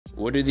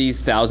What do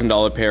these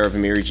 $1,000 pair of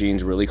Amiri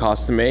jeans really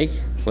cost to make?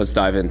 Let's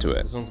dive into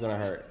it. This one's gonna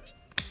hurt.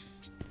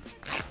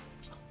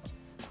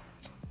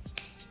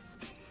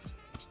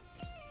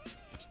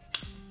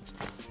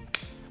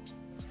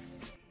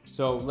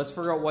 So let's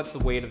figure out what the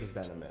weight of this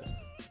denim is.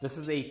 This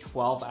is a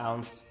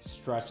 12-ounce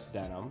stretch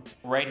denim.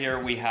 Right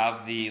here we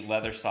have the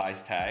leather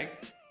size tag.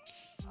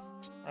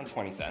 Around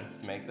 20 cents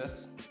to make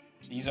this.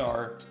 These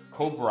are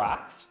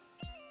Cobracks.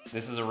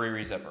 This is a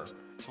Riri zipper.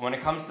 So when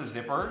it comes to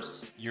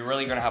zippers, you're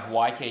really gonna have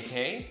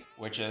YKK,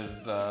 which is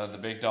the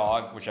big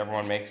dog, which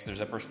everyone makes their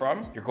zippers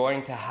from. You're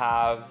going to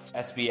have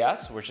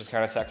SBS, which is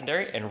kind of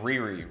secondary, and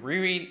Riri.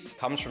 Riri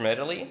comes from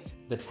Italy.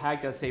 The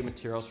tag does say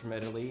materials from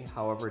Italy.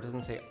 However, it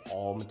doesn't say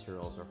all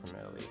materials are from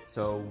Italy.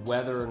 So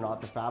whether or not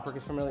the fabric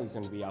is from Italy is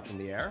gonna be up in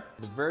the air.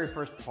 The very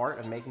first part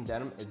of making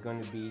denim is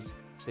going to be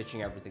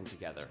stitching everything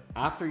together.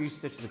 After you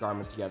stitch the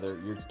garment together,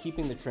 you're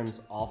keeping the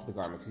trims off the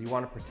garment because you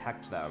want to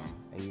protect them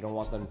and you don't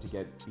want them to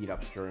get beat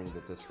up during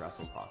the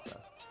distressing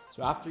process.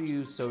 So after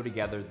you sew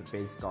together the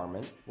base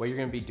garment, what you're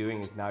going to be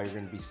doing is now you're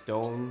going to be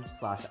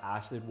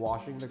stone/acid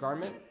washing the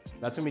garment.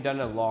 That's going to be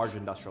done in a large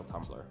industrial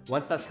tumbler.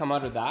 Once that's come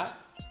out of that,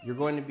 you're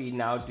going to be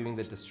now doing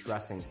the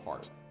distressing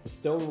part. The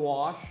stone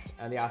wash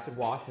and the acid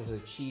wash has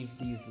achieved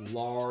these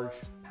large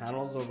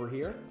panels over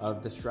here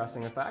of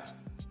distressing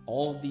effects.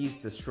 All of these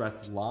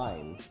distressed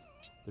lines,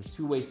 there's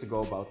two ways to go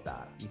about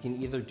that. You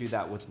can either do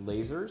that with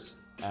lasers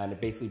and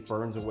it basically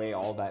burns away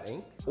all that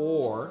ink,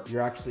 or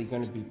you're actually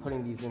going to be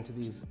putting these into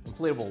these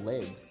inflatable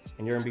legs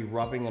and you're going to be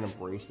rubbing an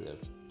abrasive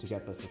to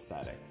get this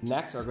aesthetic.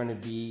 Next are going to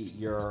be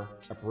your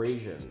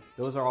abrasions.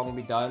 Those are all going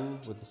to be done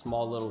with a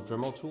small little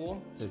Dremel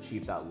tool to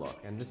achieve that look,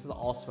 and this is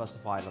all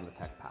specified on the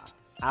tech pack.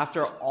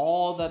 After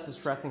all that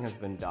distressing has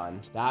been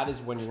done, that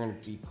is when you're going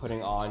to be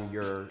putting on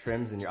your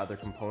trims and your other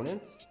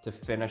components to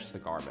finish the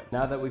garment.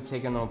 Now that we've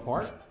taken them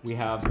apart, we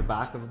have the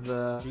back of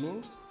the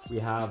jeans, we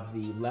have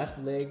the left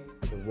leg,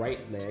 the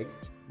right leg,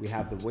 we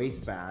have the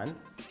waistband,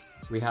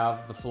 we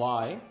have the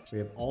fly, we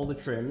have all the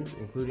trims,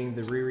 including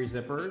the Riri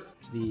zippers,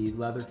 the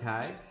leather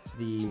tags,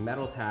 the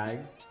metal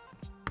tags,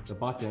 the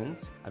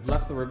buttons. I've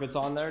left the rivets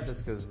on there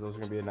just because those are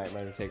going to be a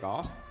nightmare to take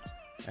off.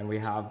 And we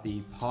have the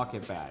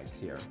pocket bags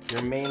here.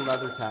 Your main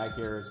leather tag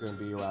here is going to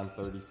be around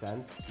 30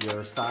 cents.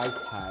 Your size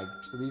tag,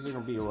 so these are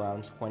going to be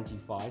around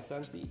 25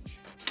 cents each.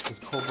 This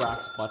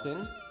Cobracks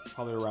button,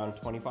 probably around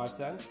 25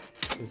 cents.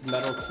 This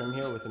metal trim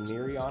here with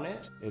Amiri on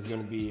it is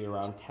going to be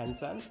around 10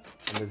 cents.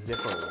 And the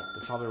zipper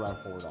is probably around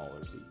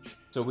 $4 each.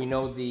 So we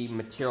know the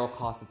material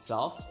cost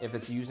itself, if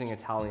it's using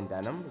Italian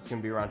denim, it's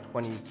going to be around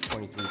 $20 to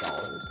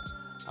 $23.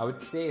 I would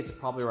say it's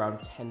probably around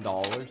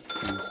 $10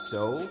 to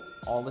sew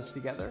all this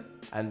together,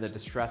 and the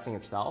distressing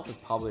itself is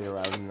probably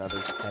around another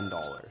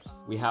 $10.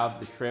 We have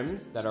the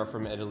trims that are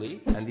from Italy,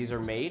 and these are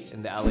made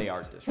in the LA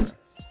Art District.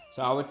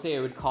 So I would say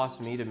it would cost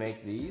me to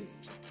make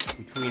these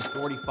between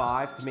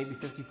 $45 to maybe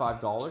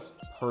 $55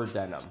 per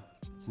denim.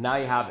 So now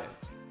you have it.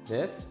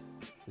 This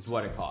is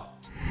what it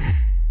costs.